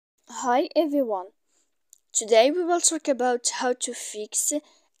Hi everyone, today we will talk about how to fix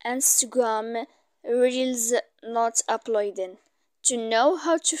Instagram Reels not uploading. To know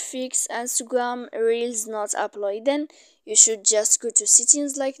how to fix Instagram Reels not uploading, you should just go to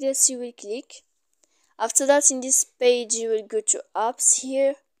settings like this. You will click. After that, in this page you will go to apps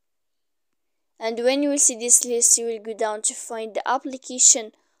here, and when you will see this list you will go down to find the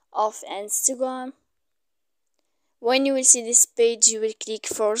application of Instagram. When you will see this page you will click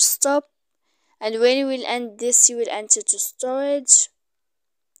for stop, and when you will end this you will enter to storage.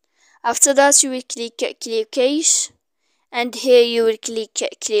 After that you will click clear cache, and here you will click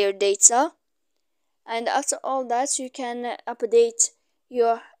clear data, and after all that you can update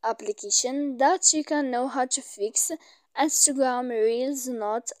your application that you can know how to fix Instagram Reels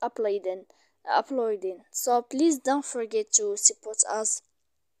not uploading. So please don't forget to support us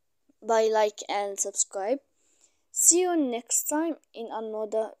by like and subscribe. See you next time in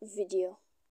another video.